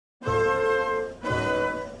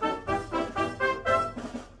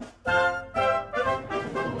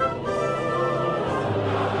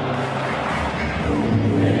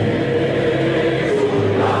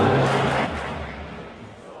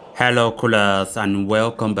Hello coolers and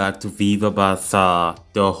welcome back to Viva Barça,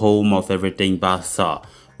 the home of everything Barça,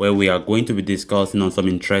 where we are going to be discussing on some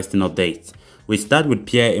interesting updates. We start with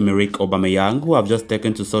Pierre-Emerick Aubameyang, who have just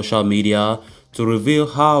taken to social media to reveal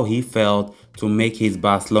how he felt to make his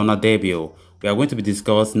Barcelona debut. We are going to be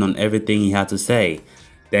discussing on everything he had to say.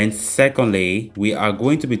 Then secondly, we are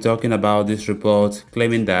going to be talking about this report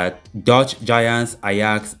claiming that Dutch giants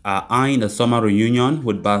Ajax are eyeing a summer reunion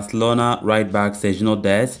with Barcelona right back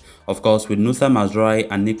Dest, of course with Nusa Mazraoui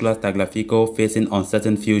and Nicolas Tagliafico facing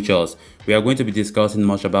uncertain futures. We are going to be discussing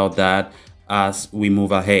much about that as we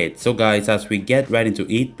move ahead. So guys, as we get right into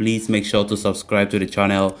it, please make sure to subscribe to the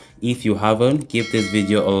channel. If you haven't, give this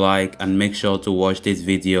video a like and make sure to watch this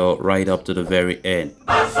video right up to the very end.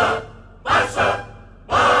 Barça! Barça!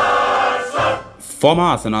 Former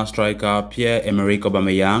Arsenal striker Pierre-Emerick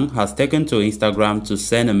Aubameyang has taken to Instagram to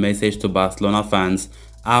send a message to Barcelona fans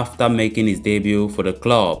after making his debut for the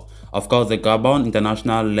club. Of course, the Gabon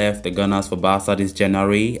international left the Gunners for Barca this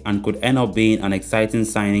January and could end up being an exciting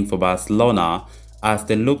signing for Barcelona as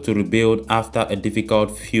they look to rebuild after a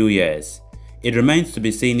difficult few years. It remains to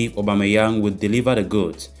be seen if Aubameyang will deliver the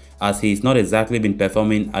goods, as he's not exactly been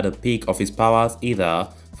performing at the peak of his powers either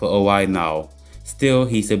for a while now. Still,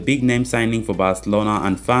 he's a big name signing for Barcelona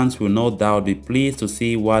and fans will no doubt be pleased to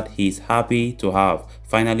see what he's happy to have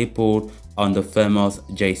finally put on the famous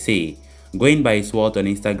JC. Going by his words on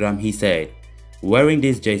Instagram, he said, "Wearing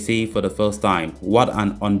this JC for the first time, what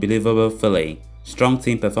an unbelievable feeling. Strong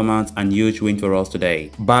team performance and huge win for us today."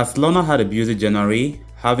 Barcelona had a busy January,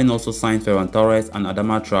 having also signed Ferran Torres and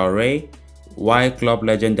Adama Traoré, while club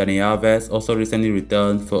legend Dani Alves also recently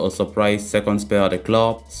returned for a surprise second spell at the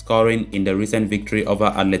club, scoring in the recent victory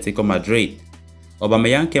over Atletico Madrid.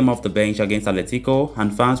 Aubameyang came off the bench against Atletico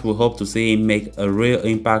and fans will hope to see him make a real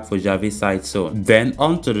impact for Xavi's side soon. Then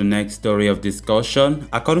on to the next story of discussion.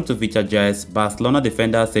 According to Dest, Barcelona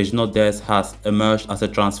defender Dest has emerged as a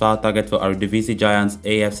transfer target for Eredivisie giants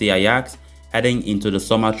AFC Ajax heading into the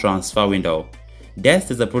summer transfer window.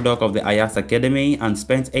 Dest is a product of the Ajax Academy and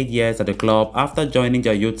spent 8 years at the club after joining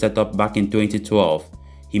their youth setup back in 2012.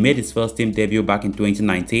 He made his first team debut back in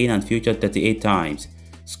 2019 and featured 38 times,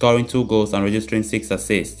 scoring 2 goals and registering 6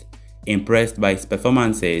 assists. Impressed by his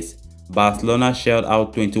performances, Barcelona shelled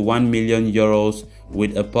out €21 million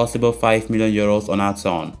with a possible €5 million on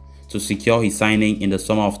add-on to secure his signing in the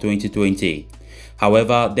summer of 2020.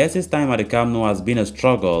 However, Dest's time at the Camp Nou has been a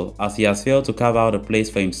struggle as he has failed to carve out a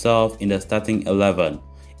place for himself in the starting 11.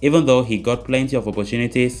 Even though he got plenty of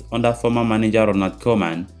opportunities under former manager Ronald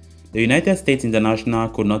Koeman, the United States international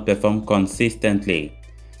could not perform consistently.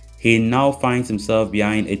 He now finds himself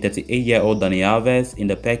behind a 38-year-old Dani Alves in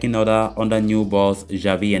the pecking order under new boss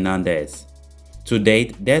Xavi Hernandez. To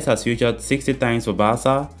date, Dest has featured 60 times for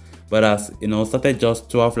Barca, but has started just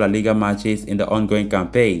 12 La Liga matches in the ongoing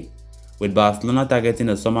campaign. With Barcelona targeting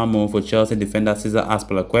a summer move for Chelsea defender Cesar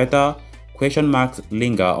Azpilicueta, question marks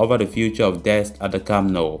linger over the future of Dest at the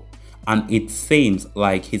Camp Nou, and it seems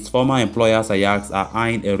like his former employers Ajax are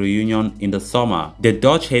eyeing a reunion in the summer. The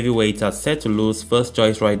Dutch heavyweight are set to lose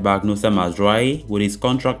first-choice right-back Nusa Mazraoui with his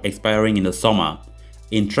contract expiring in the summer.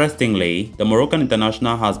 Interestingly, the Moroccan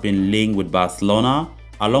international has been linked with Barcelona,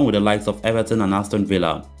 along with the likes of Everton and Aston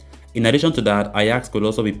Villa. In addition to that, Ajax could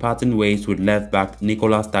also be parting ways with left-back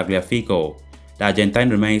Nicolas Tagliafico. The Argentine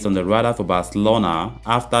remains on the radar for Barcelona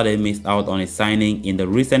after they missed out on his signing in the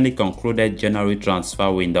recently concluded January transfer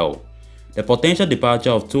window. The potential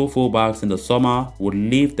departure of 2 fullbacks in the summer would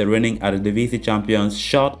leave the reigning Eredivisie champions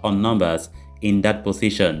short on numbers in that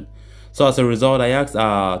position. So as a result, Ajax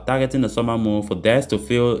are targeting a summer move for Dest to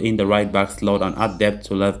fill in the right-back slot and add depth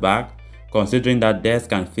to left-back, considering that Dest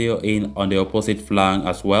can fill in on the opposite flank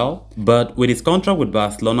as well. But with his contract with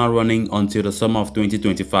Barcelona running until the summer of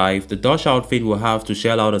 2025, the Dutch outfit will have to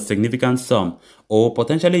shell out a significant sum or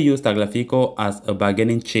potentially use Tagliafico as a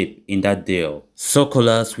bargaining chip in that deal. So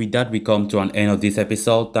coolers, with that we come to an end of this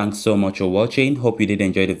episode. Thanks so much for watching. Hope you did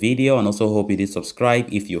enjoy the video and also hope you did subscribe.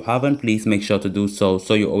 If you haven't, please make sure to do so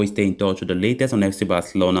you always stay in touch with the latest on FC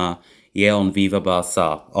Barcelona here on Viva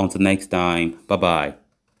Barça. Until next time, bye bye.